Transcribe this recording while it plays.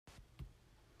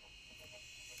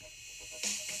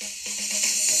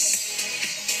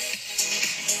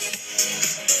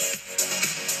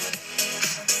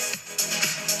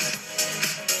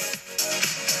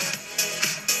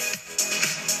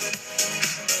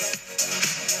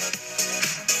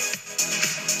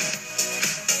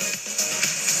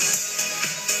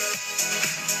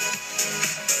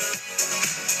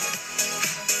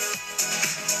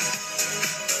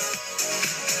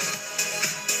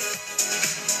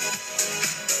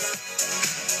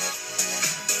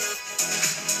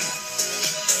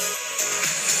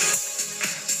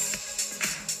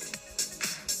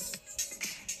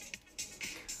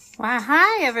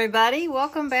Hi, everybody.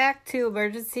 Welcome back to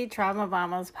Emergency Trauma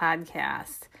Mamas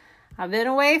podcast. I've been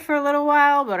away for a little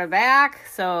while, but I'm back.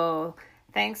 So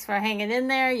thanks for hanging in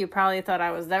there. You probably thought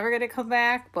I was never going to come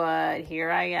back, but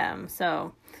here I am.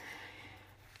 So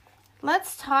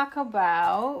let's talk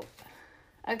about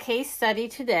a case study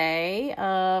today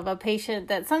of a patient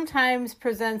that sometimes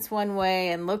presents one way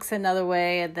and looks another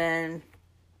way, and then,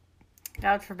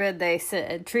 God forbid, they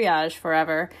sit in triage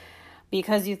forever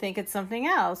because you think it's something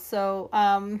else. So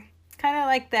kind of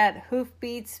like that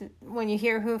hoofbeats, when you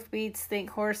hear hoofbeats, think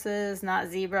horses, not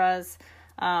zebras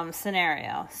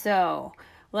scenario. So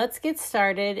let's get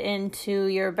started into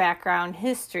your background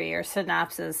history or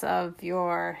synopsis of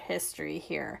your history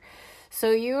here.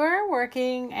 So you are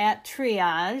working at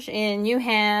triage and you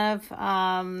have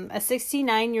a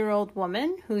 69-year-old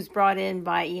woman who's brought in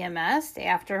by EMS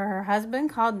after her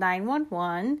husband called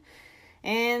 911.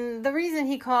 And the reason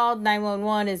he called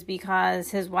 911 is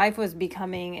because his wife was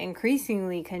becoming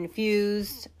increasingly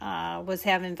confused, was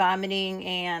having vomiting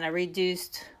and a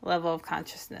reduced level of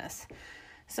consciousness.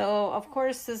 So, of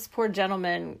course, this poor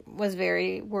gentleman was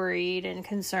very worried and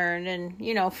concerned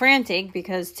and, frantic,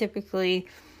 because typically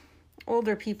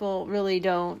older people really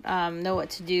don't know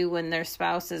what to do when their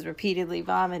spouse is repeatedly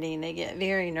vomiting. They get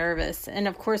very nervous. And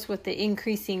of course, with the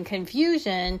increasing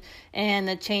confusion and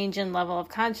the change in level of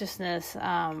consciousness,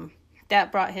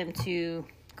 that brought him to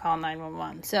call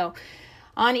 911. So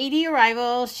on ED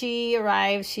arrival,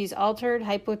 she's altered,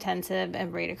 hypotensive,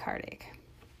 and bradycardic.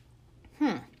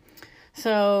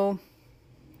 So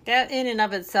that in and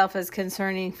of itself is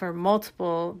concerning for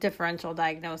multiple differential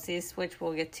diagnoses, which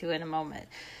we'll get to in a moment.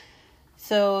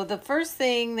 So the first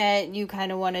thing that you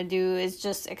kind of want to do is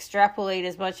just extrapolate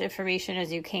as much information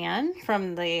as you can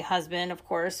from the husband. Of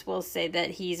course, we'll say that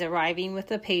he's arriving with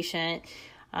the patient,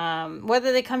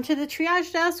 whether they come to the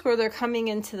triage desk or they're coming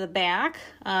into the back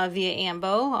via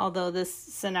AMBO, although this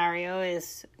scenario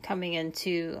is coming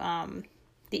into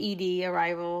the ED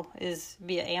arrival is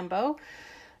via AMBO.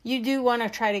 You do want to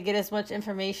try to get as much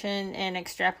information and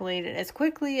extrapolate it as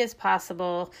quickly as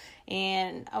possible.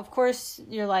 And of course,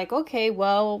 you're like, okay,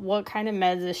 well, what kind of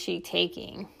meds is she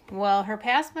taking? Well, her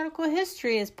past medical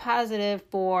history is positive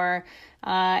for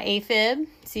AFib,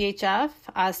 CHF,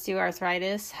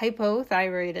 osteoarthritis,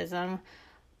 hypothyroidism,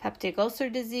 peptic ulcer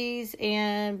disease,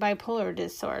 and bipolar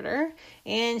disorder.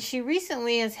 And she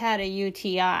recently has had a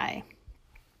UTI.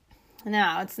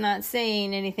 Now, it's not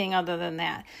saying anything other than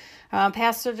that.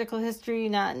 Past surgical history,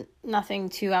 nothing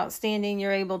too outstanding.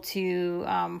 You're able to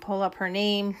pull up her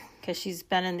name because she's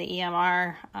been in the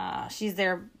EMR. She's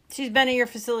been in your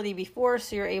facility before,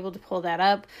 so you're able to pull that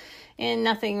up. And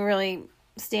nothing really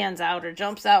stands out or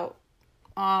jumps out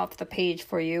off the page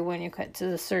for you when you cut to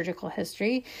the surgical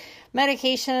history.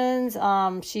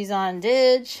 Medications, she's on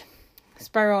DIG,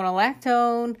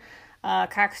 spironolactone,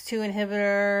 COX-2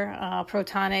 inhibitor,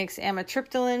 Protonix,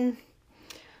 amitriptyline,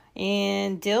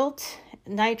 and DILT,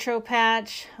 nitro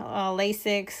patch,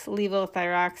 Lasix,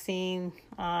 levothyroxine,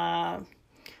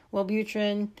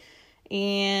 Wellbutrin,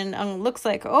 and looks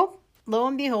like, lo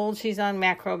and behold, she's on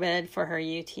Macrobid for her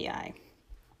UTI.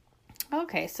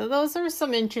 Okay, so those are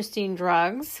some interesting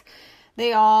drugs.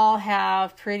 They all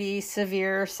have pretty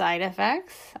severe side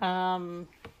effects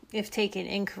if taken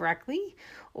incorrectly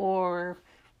or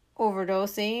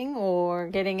overdosing or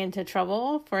getting into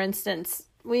trouble. For instance,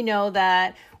 we know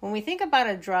that when we think about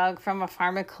a drug from a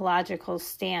pharmacological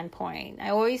standpoint, I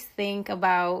always think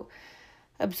about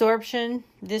absorption,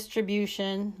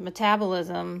 distribution,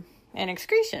 metabolism, and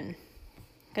excretion.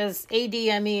 Because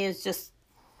ADME is just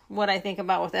what I think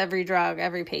about with every drug,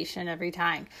 every patient, every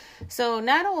time. So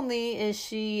not only is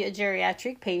she a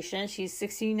geriatric patient, she's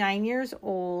 69 years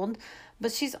old,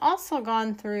 but she's also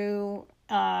gone through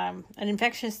an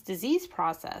infectious disease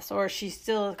process, or she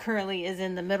still currently is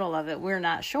in the middle of it. We're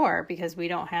not sure because we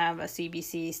don't have a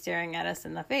CBC staring at us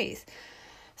in the face.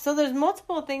 So there's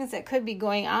multiple things that could be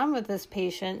going on with this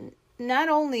patient. Not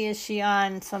only is she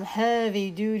on some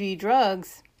heavy duty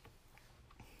drugs,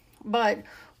 but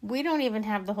we don't even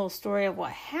have the whole story of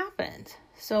what happened.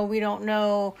 So we don't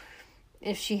know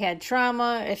if she had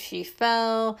trauma, if she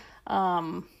fell.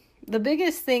 The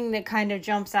biggest thing that kind of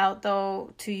jumps out,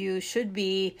 though, to you should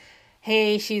be,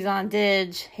 hey, she's on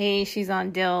DIG, hey, she's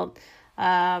on DILT,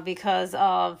 because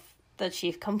of the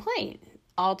chief complaint,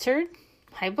 altered,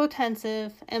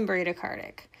 hypotensive, and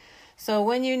bradycardic. So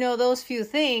when you know those few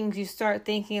things, you start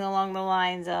thinking along the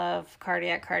lines of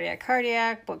cardiac.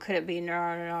 What could it be?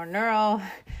 Neuro.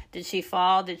 Did she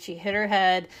fall? Did she hit her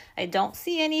head? I don't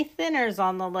see any thinners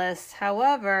on the list.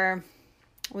 However,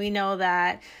 we know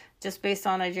that just based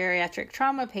on a geriatric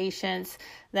trauma patients,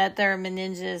 that their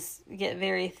meninges get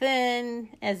very thin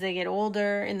as they get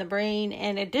older in the brain.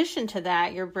 In addition to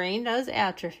that, your brain does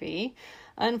atrophy.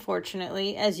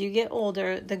 Unfortunately, as you get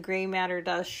older, the gray matter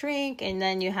does shrink, and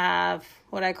then you have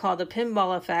what I call the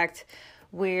pinball effect,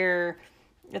 where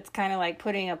it's kind of like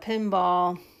putting a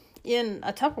pinball in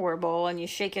a Tupperware bowl and you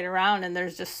shake it around, and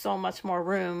there's just so much more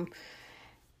room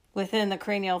within the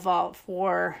cranial vault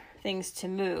for things to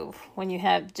move. When you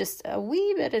have just a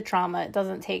wee bit of trauma, it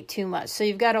doesn't take too much. So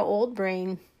you've got an old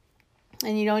brain,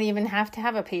 and you don't even have to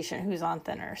have a patient who's on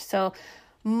thinner. So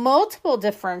multiple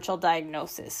differential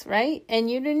diagnosis, right? And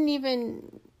you didn't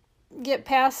even get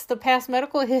past the past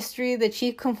medical history, the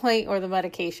chief complaint, or the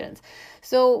medications.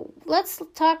 So let's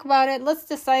talk about it. Let's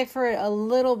decipher it a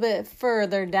little bit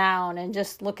further down and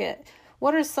just look at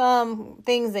what are some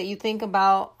things that you think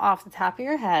about off the top of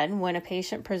your head when a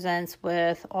patient presents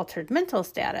with altered mental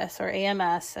status, or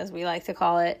AMS, as we like to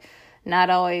call it,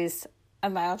 not always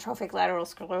amyotrophic lateral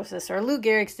sclerosis or Lou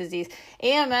Gehrig's disease.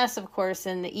 AMS, of course,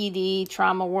 in the ED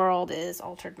trauma world is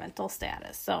altered mental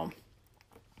status. So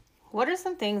what are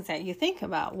some things that you think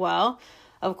about? Well,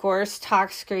 of course,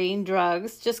 tox screen,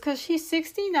 drugs. Just because she's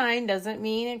 69 doesn't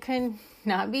mean it can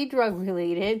not be drug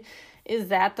related. Is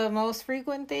that the most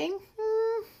frequent thing?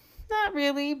 Not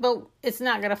really, but it's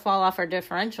not going to fall off our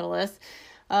differential list.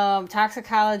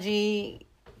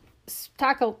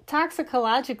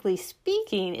 Toxicologically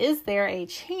speaking, is there a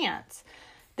chance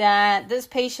that this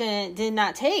patient did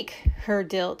not take her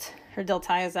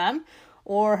diltiazem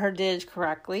or her DIG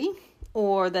correctly,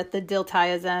 or that the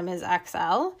diltiazem is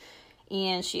XL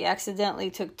and she accidentally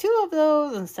took 2 of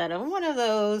those instead of 1 of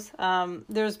those?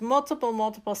 There's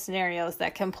multiple scenarios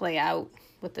that can play out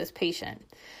with this patient.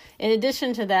 In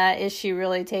addition to that, is she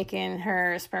really taking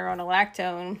her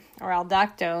spironolactone or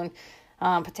aldactone,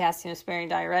 potassium-sparing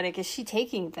diuretic? Is she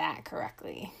taking that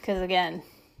correctly? Because again,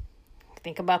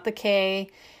 think about the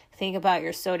K, think about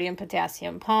your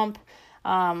sodium-potassium pump.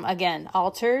 Again,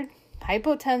 altered,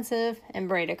 hypotensive, and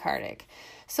bradycardic.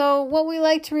 So what we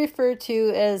like to refer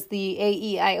to as the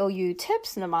AEIOU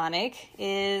TIPS mnemonic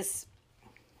is,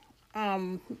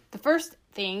 the first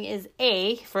thing is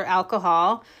A for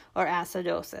alcohol or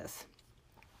acidosis.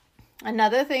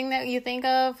 Another thing that you think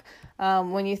of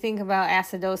when you think about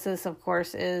acidosis, of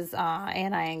course, is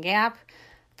anion gap,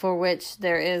 for which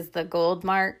there is the gold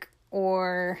mark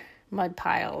or mud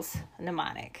piles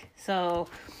mnemonic. So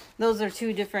those are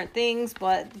 2 different things,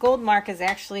 but gold mark is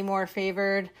actually more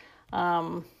favored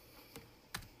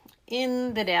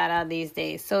in the data these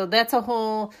days. So that's a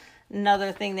whole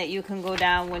another thing that you can go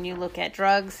down when you look at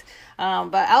drugs.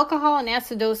 But alcohol and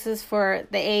acidosis for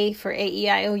the A for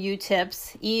AEIOU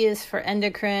TIPS. E is for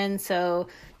endocrine, so,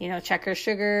 check her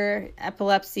sugar,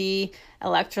 epilepsy,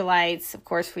 electrolytes. Of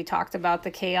course, we talked about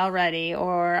the K already,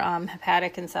 or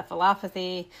hepatic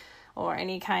encephalopathy, or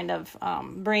any kind of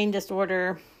brain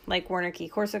disorder like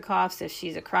Wernicke-Korsakoff's if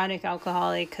she's a chronic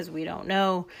alcoholic, because we don't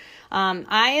know.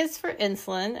 I is for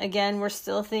insulin. Again, we're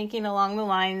still thinking along the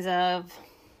lines of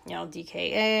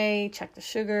DKA, check the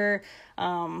sugar,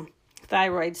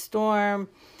 thyroid storm,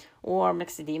 or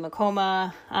myxedema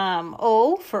coma.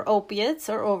 O for opiates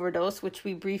or overdose, which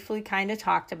we briefly kind of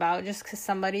talked about. Just because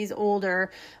somebody's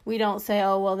older, we don't say,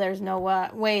 oh, well, there's no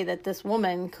way that this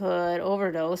woman could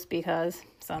overdose, because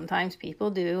sometimes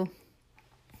people do.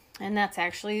 And that's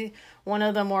actually one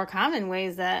of the more common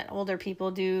ways that older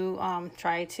people do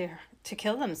try to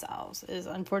kill themselves, is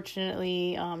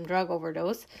unfortunately drug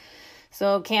overdose.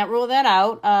 So can't rule that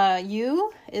out.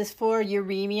 U is for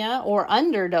uremia or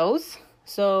underdose.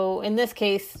 So in this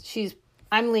case,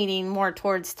 I'm leaning more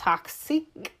towards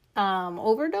toxic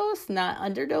overdose, not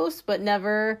underdose, but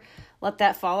never let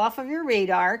that fall off of your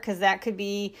radar, because that could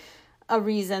be a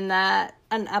reason that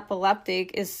an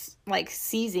epileptic is like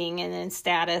seizing and in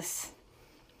status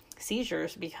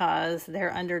seizures, because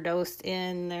they're underdosed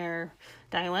in their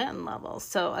Dilantin levels.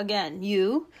 So again,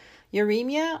 U,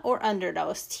 uremia or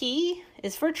underdose. T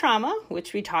is for trauma,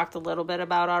 which we talked a little bit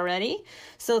about already.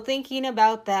 So thinking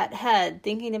about that head,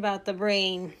 thinking about the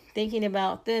brain, thinking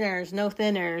about thinners, no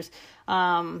thinners,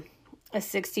 a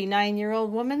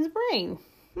 69-year-old woman's brain.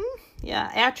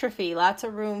 Atrophy, lots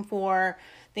of room for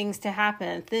things to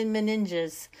happen, thin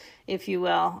meninges, if you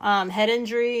will, head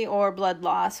injury or blood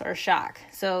loss or shock.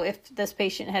 So if this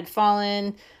patient had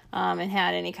fallen and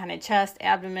had any kind of chest,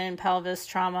 abdomen, pelvis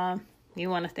trauma, you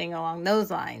want to think along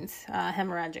those lines,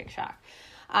 hemorrhagic shock.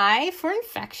 I for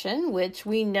infection, which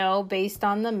we know based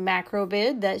on the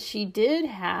macrobid that she did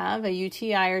have a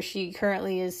UTI, or she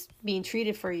currently is being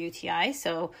treated for a UTI.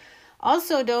 So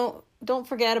also don't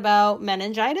forget about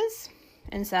meningitis,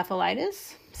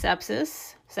 encephalitis,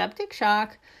 sepsis, septic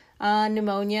shock,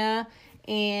 pneumonia,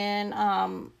 and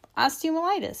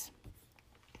osteomyelitis.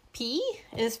 P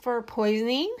is for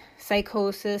poisoning,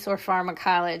 psychosis, or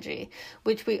pharmacology,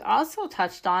 which we also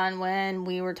touched on when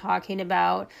we were talking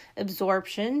about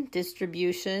absorption,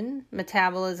 distribution,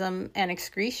 metabolism, and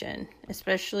excretion,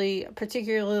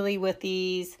 particularly with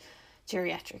these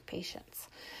geriatric patients.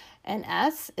 And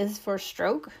S is for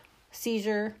stroke,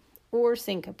 seizure, or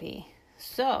syncope.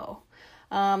 So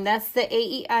that's the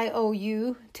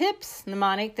AEIOU tips,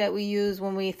 mnemonic, that we use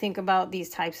when we think about these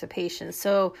types of patients.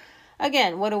 So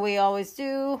again, what do we always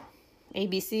do?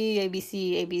 ABC,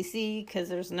 ABC, ABC, because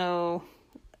there's no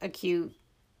acute,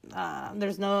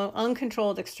 there's no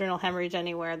uncontrolled external hemorrhage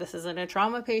anywhere. This isn't a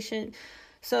trauma patient.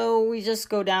 So we just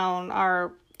go down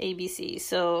our ABC.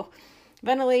 So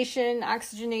ventilation,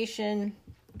 oxygenation,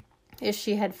 if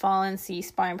she had fallen, C,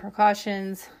 spine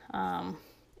precautions.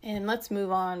 And let's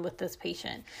move on with this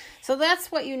patient. So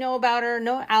that's what you know about her.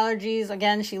 No allergies.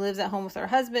 Again, she lives at home with her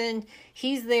husband.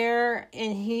 He's there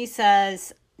and he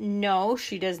says, no,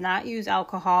 she does not use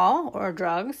alcohol or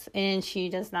drugs, and she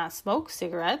does not smoke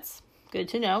cigarettes. Good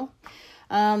to know.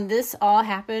 This all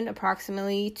happened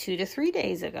approximately 2 to 3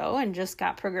 days ago and just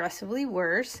got progressively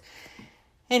worse.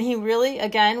 And he really,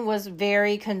 again, was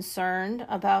very concerned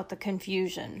about the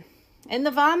confusion. And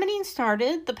the vomiting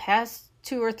started the past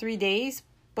 2 or 3 days,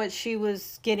 but she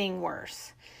was getting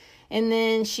worse. And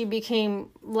then she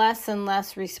became less and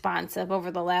less responsive over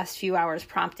the last few hours,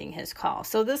 prompting his call.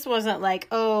 So this wasn't like,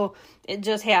 oh, it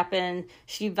just happened.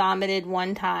 She vomited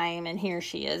one time and here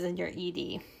she is in your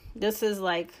ED. This has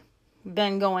like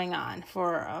been going on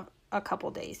for a couple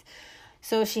days.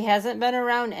 So she hasn't been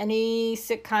around any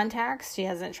sick contacts. She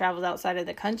hasn't traveled outside of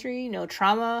the country. No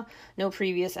trauma, no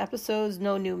previous episodes,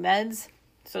 no new meds.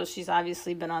 So she's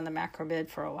obviously been on the Macrobid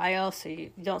for a while, so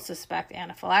you don't suspect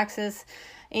anaphylaxis.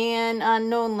 And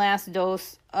unknown last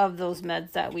dose of those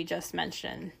meds that we just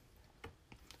mentioned.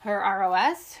 Her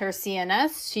ROS, her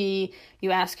CNS,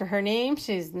 you ask her name,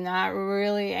 she's not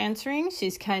really answering.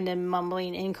 She's kind of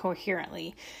mumbling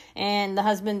incoherently. And the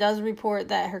husband does report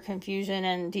that her confusion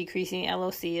and decreasing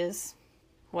LOC is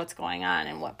what's going on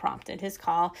and what prompted his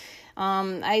call.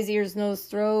 Eyes, ears, nose,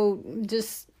 throat,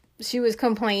 she was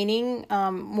complaining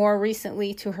more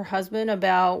recently to her husband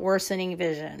about worsening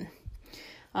vision.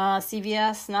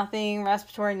 CVS, nothing.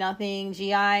 Respiratory, nothing.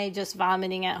 GI, just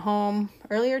vomiting at home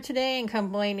earlier today and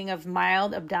complaining of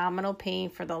mild abdominal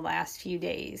pain for the last few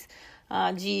days.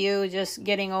 GU, just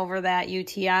getting over that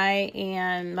UTI,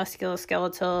 and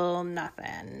musculoskeletal,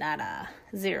 nothing. Nada.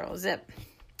 Zero. Zip.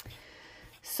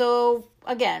 So,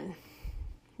 again,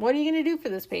 what are you going to do for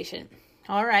this patient?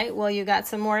 All right, well, you got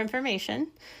some more information.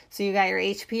 So you got your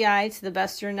HPI to the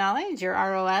best of your knowledge, your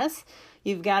ROS.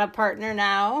 You've got a partner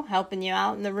now helping you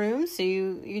out in the room. So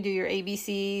you do your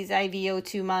ABCs,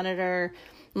 IVO2 monitor,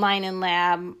 line and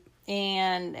lab.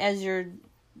 And as your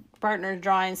partner's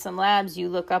drawing some labs, you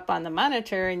look up on the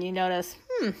monitor and you notice,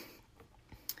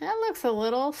 that looks a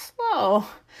little slow.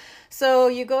 So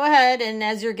you go ahead, and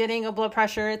as you're getting a blood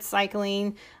pressure, it's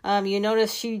cycling. You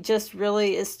notice she just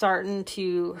really is starting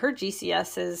to, her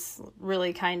GCS is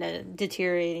really kind of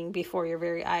deteriorating before your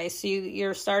very eyes. So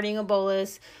you're starting a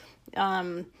bolus.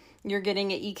 You're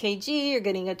getting an EKG. You're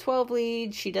getting a 12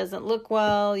 lead. She doesn't look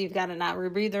well. You've got a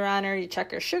non-rebreather on her. You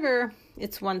check her sugar.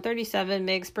 It's 137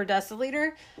 mg per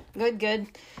deciliter. Good.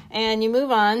 And you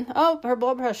move on. Oh, her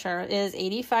blood pressure is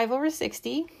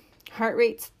 85/60. Heart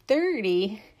rate's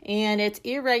 30. And it's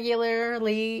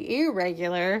irregularly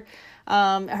irregular.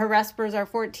 Her respiratories are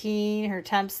 14. Her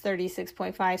temp's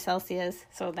 36.5 Celsius,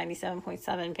 so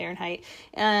 97.7 Fahrenheit.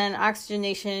 And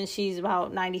oxygenation, she's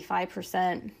about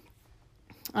 95%.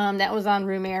 That was on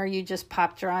room air. You just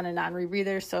popped her on a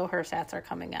non-rebreather, so her sats are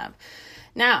coming up.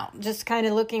 Now, just kind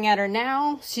of looking at her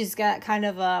now, she's got kind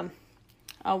of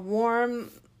a warm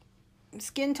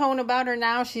skin tone about her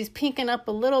now. She's pinking up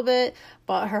a little bit,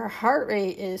 but her heart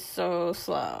rate is so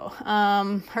slow.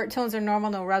 Heart tones are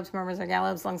normal, no rubs, murmurs, or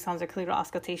gallops. Lung sounds are clear to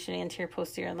auscultation, anterior,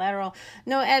 posterior, and lateral.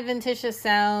 No adventitious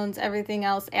sounds. Everything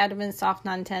else, abdomen soft,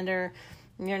 non-tender.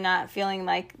 You're not feeling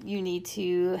like you need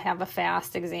to have a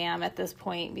fast exam at this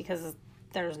point because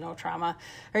there's no trauma.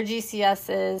 Her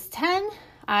GCS is 10,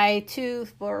 eye 2,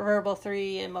 verbal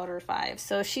 3, and motor 5.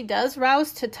 So she does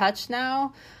rouse to touch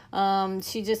now.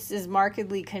 She just is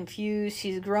markedly confused.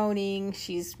 She's groaning.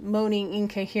 She's moaning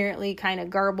incoherently, kind of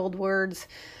garbled words.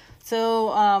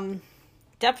 So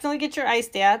definitely get your eye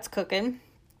stats cooking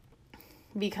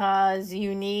because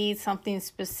you need something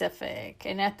specific.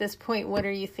 And at this point, what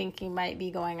are you thinking might be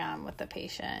going on with the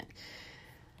patient?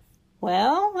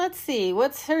 Well, let's see.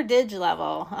 What's her dig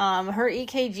level? Her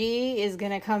EKG is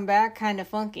gonna come back kind of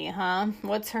funky, huh?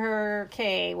 What's her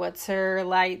K? What's her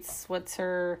lights? What's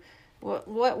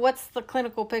what's the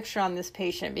clinical picture on this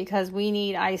patient? Because we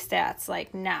need iStats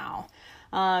like now.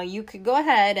 You could go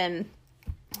ahead and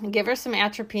give her some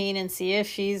atropine and see if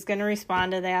she's gonna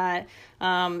respond to that.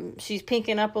 She's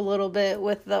pinking up a little bit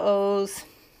with the O's.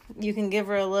 You can give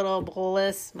her a little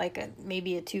bolus, like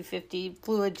maybe a 250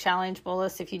 fluid challenge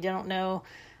bolus if you don't know,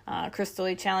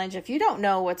 crystalloid challenge. If you don't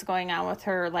know what's going on with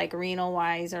her, like renal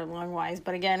wise or lung wise,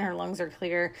 but again, her lungs are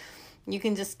clear, you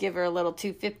can just give her a little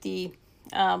 250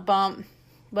 bump.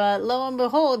 But lo and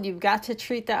behold, you've got to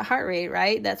treat that heart rate,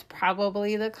 right? That's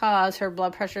probably the cause. Her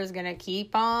blood pressure is going to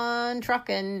keep on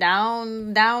trucking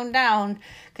down, down, down,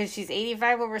 because she's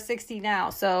 85/60 now.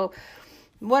 So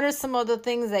what are some other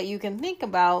things that you can think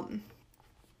about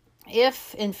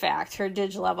if, in fact, her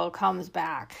dig level comes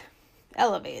back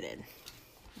elevated?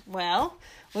 Well,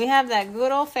 we have that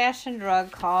good old-fashioned drug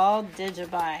called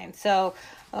Digibine. So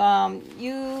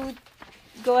you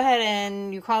go ahead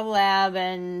and you call the lab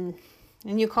and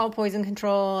you call poison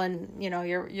control, and you know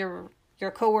your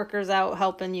coworkers out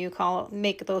helping you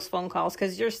make those phone calls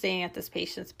because you're staying at this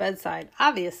patient's bedside.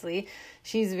 Obviously,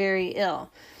 she's very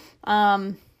ill.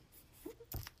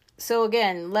 So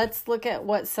again, let's look at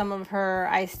what some of her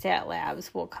iStat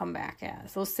labs will come back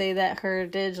as. Let's say that her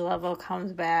dig level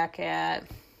comes back at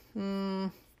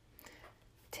 10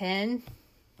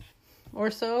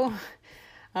 or so.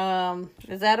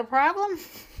 Is that a problem?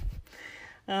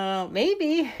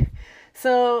 Maybe.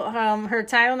 So her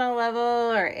Tylenol level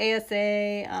or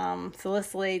ASA,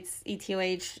 salicylates,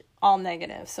 ETOH, all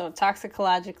negative. So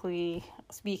toxicologically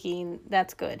speaking,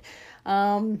 that's good.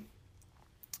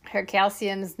 Her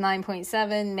calcium is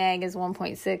 9.7, mag is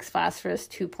 1.6, phosphorus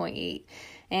 2.8,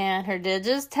 and her dig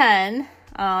is 10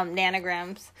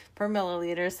 nanograms per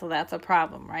milliliter, so that's a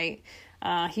problem, right?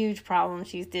 Huge problem.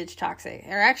 She's dig toxic.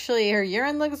 Her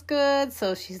urine looks good,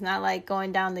 so she's not like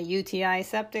going down the UTI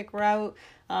septic route,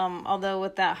 although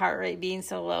with that heart rate being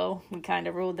so low, we kind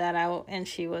of ruled that out, and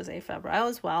she was afebrile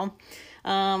as well.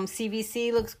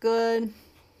 CBC looks good.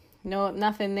 No,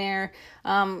 nothing there.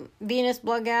 Venous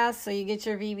blood gas, so you get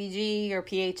your VBG, your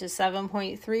pH is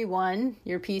 7.31,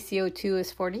 your PCO2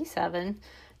 is 47,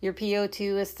 your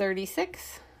PO2 is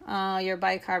 36, your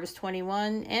bicarb is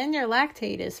 21, and your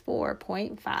lactate is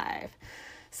 4.5.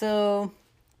 So,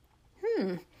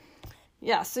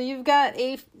 yeah, so you've got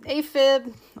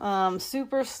AFib,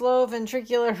 super slow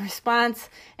ventricular response,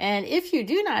 and if you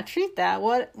do not treat that,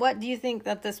 what do you think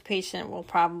that this patient will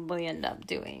probably end up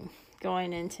doing?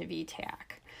 Going into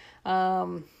VTAC,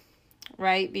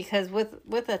 right? Because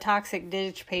with a toxic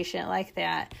dig patient like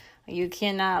that, you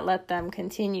cannot let them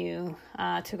continue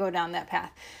to go down that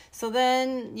path. So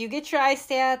then you get your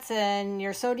iStats, and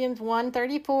your sodium's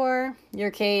 134, your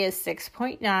K is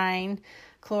 6.9,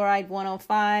 chloride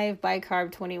 105,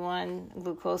 bicarb 21,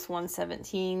 glucose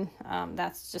 117.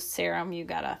 That's just serum. You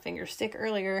got a finger stick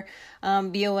earlier.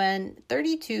 BON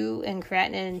 32 and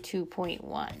creatinine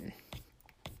 2.1.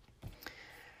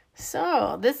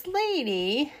 So this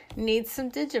lady needs some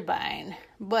Digibine,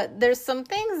 but there's some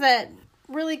things that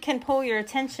really can pull your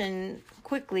attention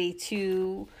quickly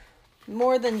to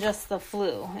more than just the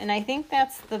flu. And I think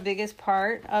that's the biggest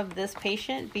part of this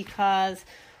patient, because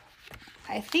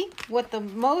I think what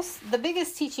the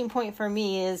biggest teaching point for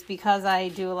me is, because I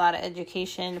do a lot of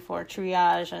education for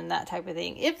triage and that type of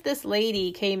thing. If this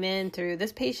lady came in through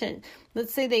this patient,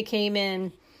 let's say they came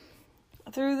in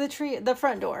through the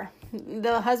front door.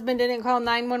 The husband didn't call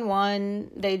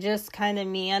 911. They just kind of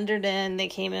meandered in. They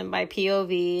came in by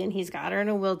POV, and he's got her in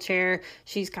a wheelchair.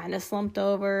 She's kind of slumped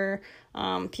over,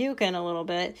 puking a little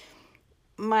bit.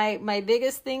 My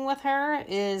biggest thing with her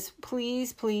is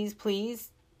please, please, please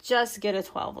just get a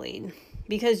 12 lead,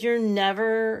 because you're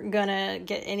never gonna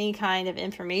get any kind of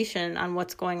information on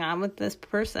what's going on with this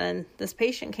person. This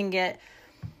patient can get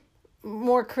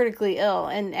more critically ill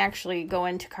and actually go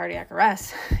into cardiac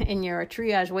arrest in your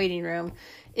triage waiting room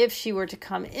if she were to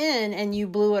come in and you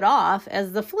blew it off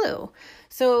as the flu.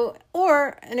 So,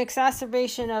 or an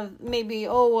exacerbation of maybe,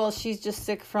 she's just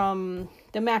sick from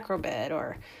the macrobid,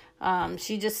 or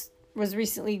she just was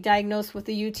recently diagnosed with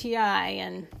a UTI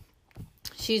and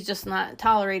she's just not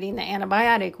tolerating the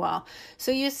antibiotic well.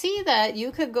 So you see that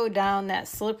you could go down that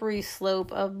slippery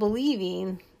slope of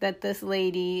believing that this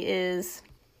lady is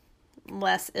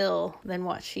less ill than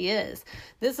what she is.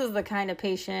 This is the kind of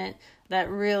patient that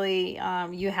really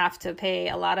you have to pay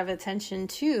a lot of attention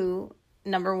to.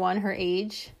 Number one, her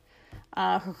age,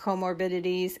 her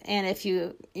comorbidities, and if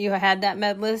you had that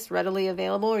med list readily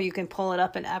available, or you can pull it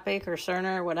up in Epic or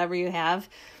Cerner or whatever you have,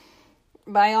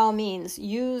 by all means,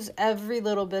 use every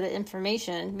little bit of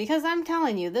information, because I'm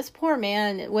telling you, this poor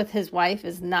man with his wife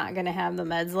is not going to have the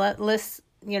meds list,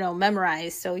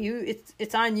 memorized. So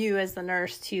it's on you as the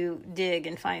nurse to dig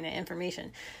and find the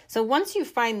information. So once you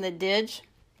find the DIG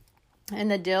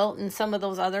and the DILT and some of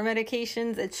those other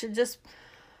medications, it should just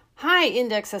high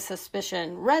index of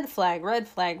suspicion, red flag,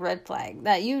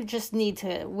 that you just need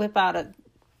to whip out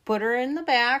put her in the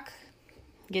back,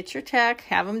 get your tech,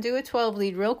 have them do a 12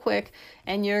 lead real quick,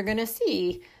 and you're going to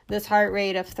see this heart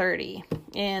rate of 30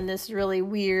 and this really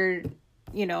weird,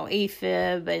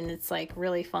 AFib, and it's like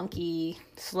really funky,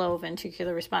 slow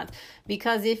ventricular response.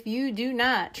 Because if you do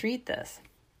not treat this,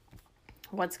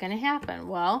 what's going to happen?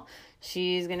 Well,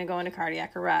 she's going to go into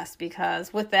cardiac arrest,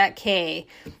 because with that K,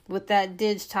 with that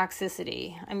DIG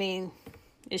toxicity,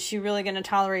 is she really going to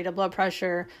tolerate a blood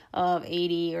pressure of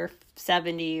 80 or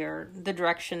 70 or the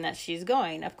direction that she's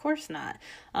going? Of course not.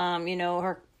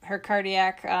 Her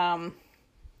cardiac,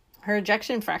 her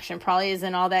ejection fraction probably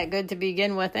isn't all that good to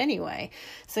begin with anyway.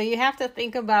 So you have to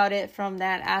think about it from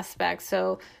that aspect.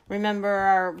 So remember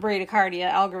our bradycardia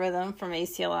algorithm from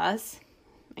ACLS,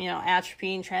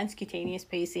 atropine, transcutaneous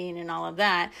pacing, and all of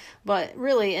that. But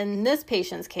really, in this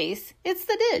patient's case, it's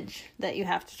the DIG that you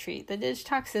have to treat, the DIG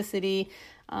toxicity.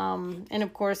 And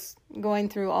of course, going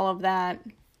through all of that,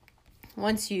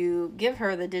 once you give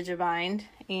her the Digibind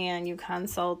and you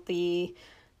consult the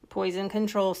Poison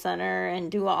Control Center and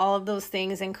do all of those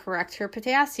things and correct her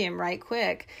potassium right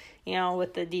quick,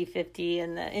 with the D50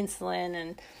 and the insulin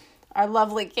and our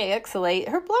lovely Kayexalate,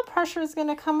 her blood pressure is going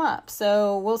to come up.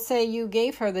 So we'll say you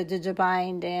gave her the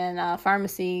Digibind and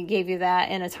pharmacy gave you that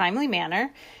in a timely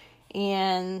manner,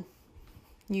 and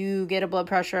you get a blood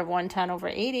pressure of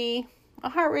 110/80, a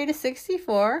heart rate of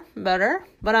 64, better.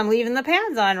 But I'm leaving the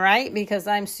pads on, right? Because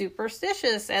I'm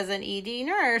superstitious as an ED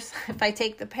nurse. If I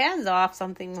take the pads off,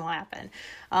 something will happen.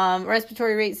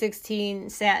 Respiratory rate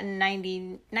 16, satin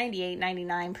 98,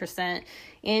 99%.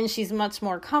 And she's much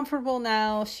more comfortable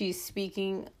now. She's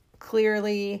speaking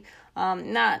clearly,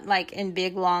 not like in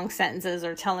big long sentences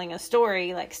or telling a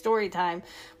story like story time,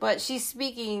 but she's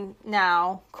speaking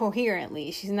now coherently.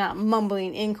 She's not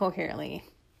mumbling incoherently.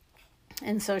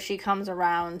 And so she comes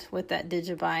around with that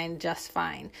Digibind just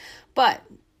fine. But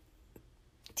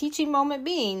teaching moment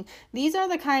being, these are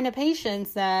the kind of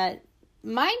patients that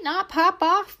might not pop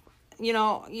off.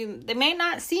 They may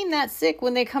not seem that sick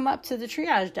when they come up to the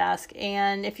triage desk.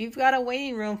 And if you've got a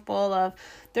waiting room full of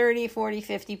 30, 40,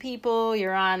 50 people,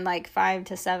 you're on like 5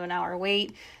 to 7 hour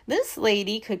wait, this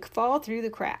lady could fall through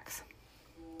the cracks.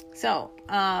 So,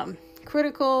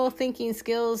 critical thinking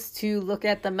skills to look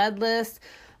at the med list,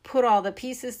 put all the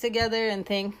pieces together and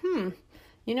think,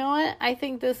 you know what? I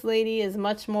think this lady is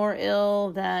much more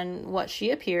ill than what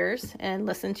she appears, and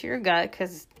listen to your gut,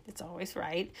 because it's always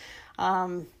right.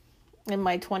 In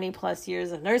my 20 plus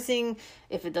years of nursing,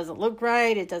 if it doesn't look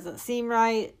right, it doesn't seem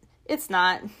right, it's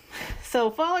not. So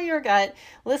follow your gut,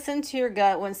 listen to your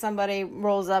gut when somebody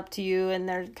rolls up to you and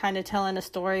they're kind of telling a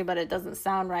story, but it doesn't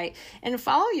sound right, and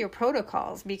follow your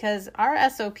protocols, because our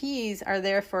SOPs are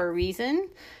there for a reason.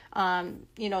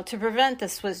 To prevent the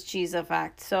Swiss cheese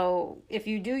effect. So if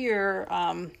you do your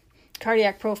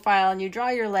cardiac profile and you draw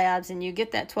your labs and you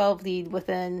get that 12 lead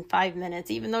within 5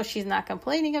 minutes, even though she's not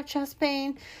complaining of chest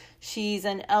pain, she's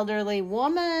an elderly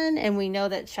woman, and we know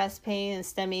that chest pain and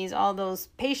STEMIs, all those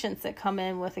patients that come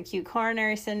in with acute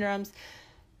coronary syndromes,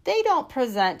 they don't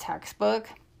present textbook.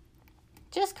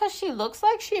 Just because she looks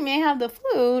like she may have the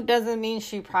flu doesn't mean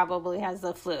she probably has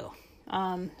the flu.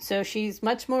 So she's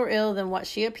much more ill than what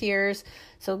she appears.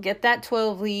 So get that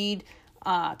 12 lead,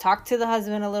 talk to the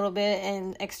husband a little bit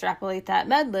and extrapolate that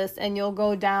med list, and you'll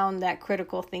go down that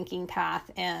critical thinking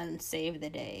path and save the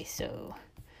day. So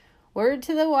word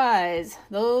to the wise,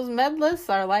 those med lists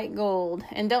are like gold.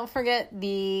 And don't forget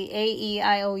the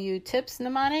AEIOU tips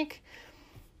mnemonic.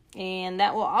 And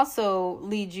that will also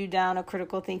lead you down a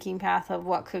critical thinking path of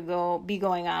what could be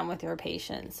going on with your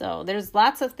patient. So there's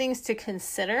lots of things to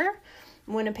consider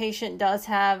when a patient does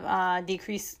have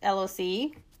decreased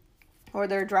LOC, or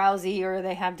they're drowsy, or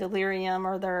they have delirium,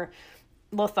 or they're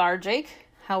lethargic.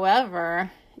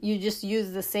 However, you just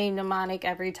use the same mnemonic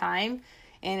every time,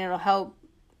 and it'll help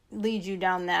lead you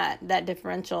down that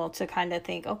differential to kind of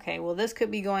think, okay, well, this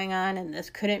could be going on and this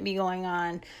couldn't be going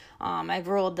on. I've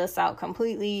ruled this out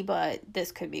completely, but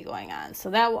this could be going on.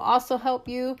 So that will also help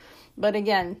you. But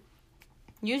again,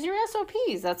 use your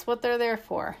SOPs. That's what they're there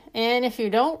for. And if you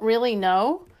don't really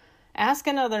know, ask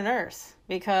another nurse,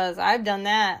 because I've done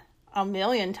that a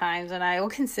million times, and I will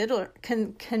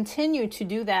continue to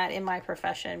do that in my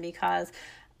profession, because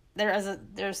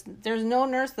there's no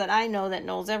nurse that I know that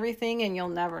knows everything, and you'll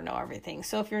never know everything.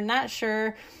 So if you're not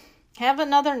sure, have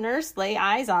another nurse lay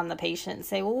eyes on the patient and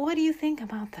say, well, what do you think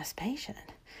about this patient?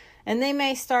 And they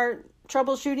may start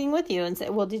troubleshooting with you and say,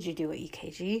 well, did you do an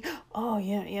EKG? Oh,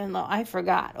 yeah, no, I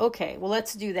forgot. Okay, well,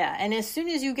 let's do that. And as soon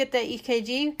as you get that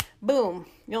EKG, boom,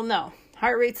 you'll know.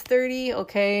 Heart rate's 30.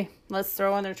 Okay, let's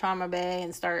throw in their trauma bay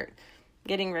and start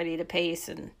getting ready to pace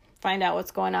and find out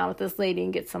what's going on with this lady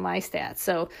and get some iStats.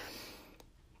 So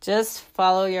just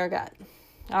follow your gut.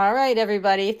 All right,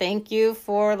 everybody. Thank you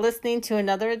for listening to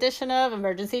another edition of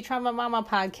Emergency Trauma Mama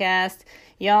Podcast.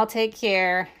 Y'all take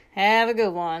care. Have a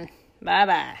good one.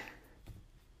 Bye-bye.